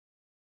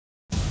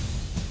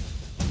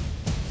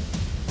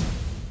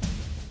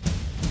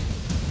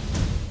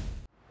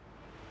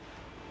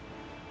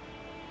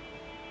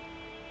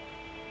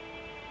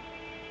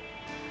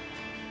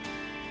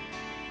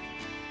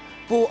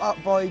brought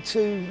up by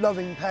two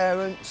loving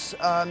parents,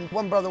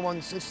 one brother, one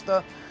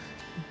sister,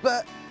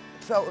 but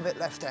felt a bit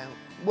left out.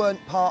 Weren't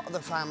part of the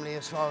family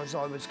as far as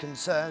I was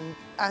concerned,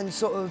 and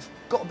sort of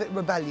got a bit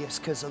rebellious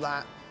because of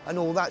that and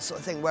all that sort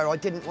of thing, where I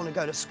didn't want to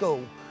go to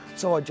school,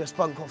 so I'd just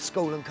bunk off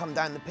school and come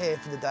down the pier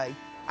for the day.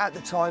 At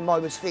the time I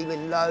was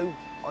feeling low,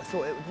 I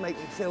thought it would make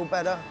me feel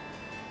better.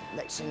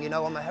 Next thing you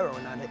know, I'm a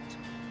heroin addict.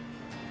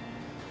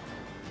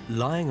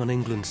 Lying on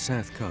England's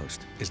south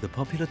coast is the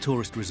popular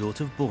tourist resort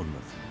of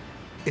Bournemouth.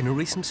 In a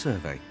recent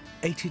survey,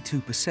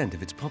 82%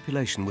 of its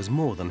population was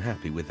more than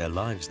happy with their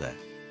lives there.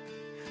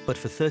 But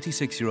for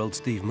 36-year-old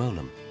Steve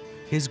Molam,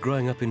 his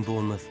growing up in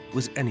Bournemouth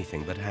was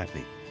anything but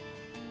happy.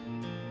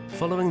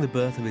 Following the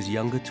birth of his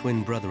younger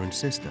twin brother and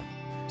sister,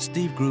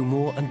 Steve grew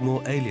more and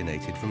more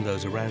alienated from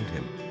those around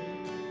him.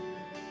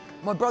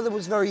 My brother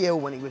was very ill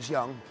when he was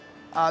young.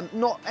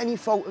 Not any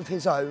fault of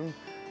his own,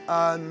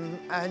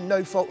 and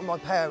no fault of my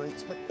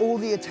parents, but all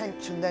the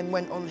attention then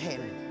went on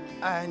him,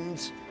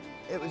 and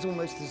it was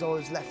almost as I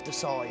was left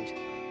aside.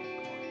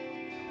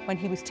 When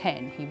he was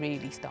 10, he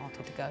really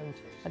started to go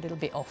a little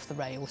bit off the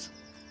rails.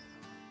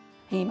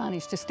 He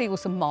managed to steal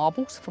some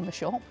marbles from the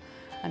shop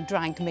and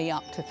dragged me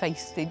up to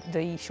face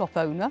the shop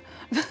owner.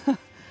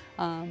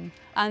 And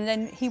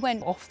then he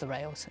went off the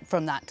rails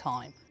from that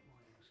time.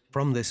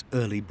 From this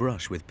early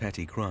brush with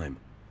petty crime,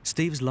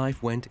 Steve's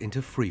life went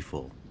into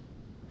freefall.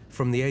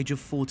 From the age of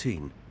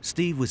 14,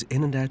 Steve was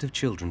in and out of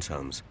children's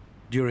homes,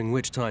 during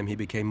which time he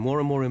became more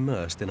and more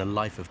immersed in a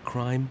life of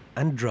crime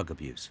and drug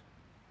abuse.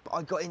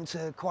 I got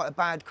into quite a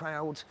bad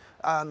crowd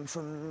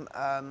from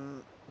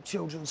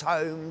children's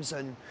homes,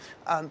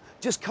 and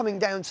just coming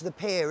down to the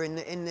pier in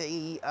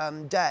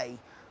the day,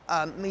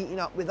 meeting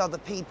up with other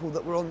people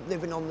that were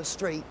living on the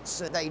streets.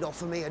 They'd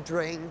offer me a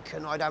drink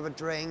and I'd have a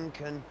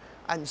drink,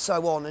 and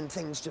so on, and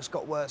things just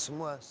got worse and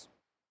worse.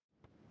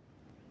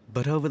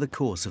 But over the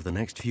course of the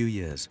next few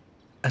years,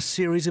 a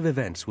series of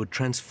events would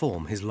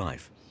transform his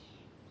life.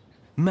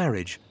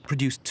 Marriage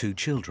produced 2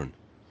 children,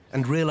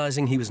 and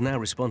realizing he was now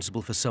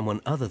responsible for someone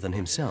other than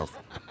himself,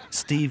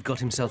 Steve got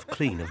himself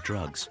clean of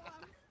drugs.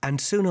 And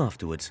soon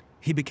afterwards,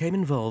 he became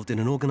involved in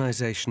an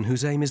organization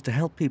whose aim is to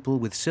help people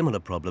with similar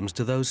problems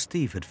to those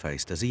Steve had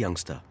faced as a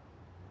youngster.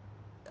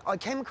 I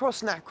came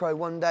across Nacro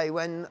one day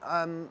when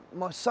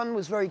my son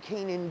was very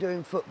keen in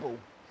doing football,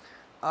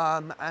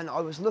 and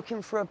I was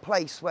looking for a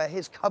place where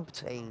his cub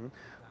team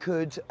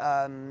could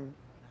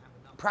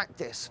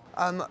practice.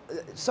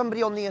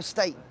 Somebody on the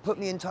estate put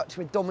me in touch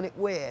with Dominic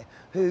Weir,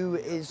 who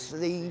is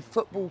the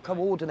football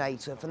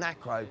coordinator for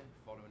Nacro.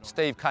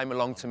 Steve came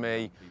along to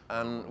me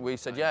and we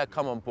said, yeah,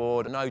 come on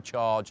board, no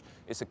charge,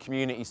 it's a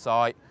community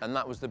site, and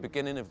that was the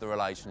beginning of the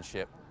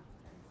relationship.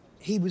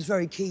 He was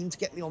very keen to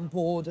get me on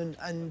board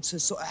and to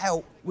sort of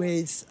help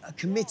with a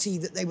committee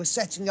that they were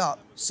setting up.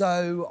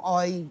 So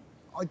I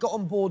got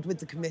on board with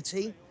the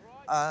committee,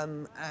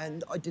 and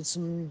I did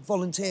some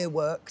volunteer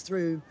work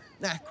through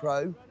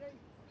Nacro.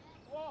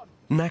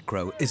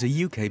 Nacro is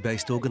a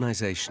UK-based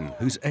organisation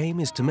whose aim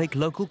is to make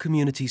local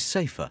communities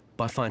safer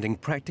by finding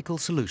practical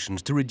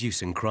solutions to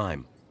reducing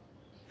crime.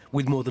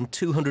 With more than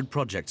 200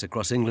 projects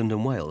across England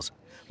and Wales,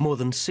 more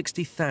than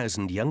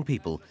 60,000 young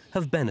people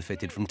have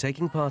benefited from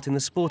taking part in the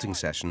sporting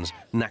sessions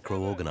Nacro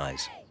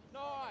organise.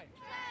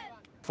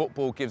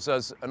 Football gives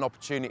us an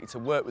opportunity to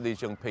work with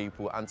these young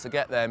people and to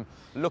get them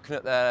looking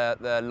at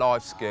their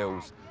life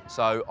skills.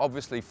 So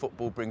obviously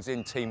football brings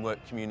in teamwork,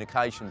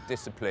 communication,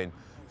 discipline,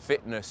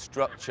 fitness,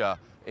 structure,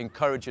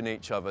 encouraging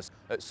each other.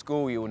 At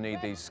school you will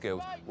need these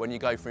skills. When you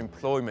go for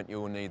employment you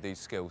will need these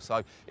skills.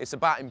 So it's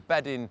about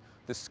embedding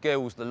the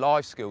skills, the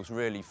life skills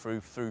really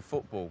through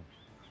football.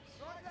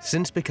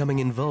 Since becoming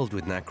involved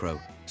with Nacro,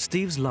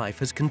 Steve's life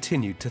has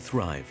continued to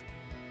thrive.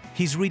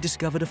 He's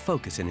rediscovered a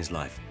focus in his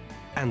life,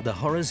 and the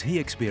horrors he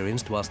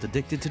experienced whilst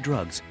addicted to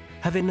drugs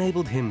have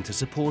enabled him to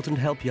support and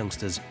help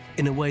youngsters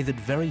in a way that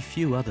very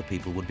few other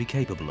people would be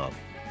capable of.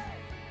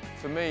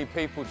 For me,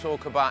 people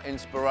talk about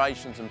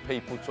inspirations and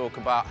people talk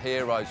about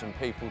heroes and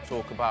people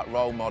talk about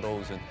role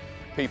models and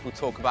people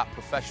talk about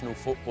professional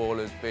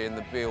footballers being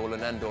the be-all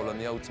and end-all and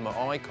the ultimate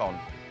icon.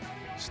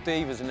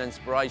 Steve is an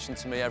inspiration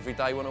to me every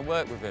day when I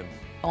work with him.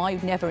 I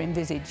never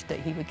envisaged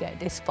that he would get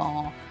this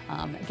far,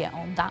 get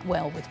on that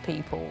well with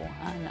people,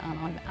 and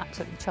I'm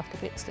absolutely chuffed to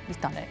bits that he's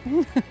done it.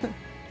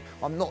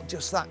 I'm not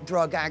just that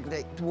drug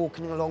addict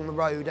walking along the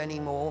road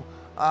anymore,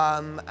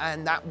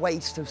 and that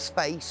waste of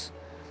space.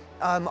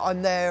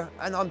 I'm there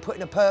and I'm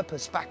putting a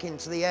purpose back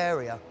into the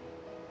area.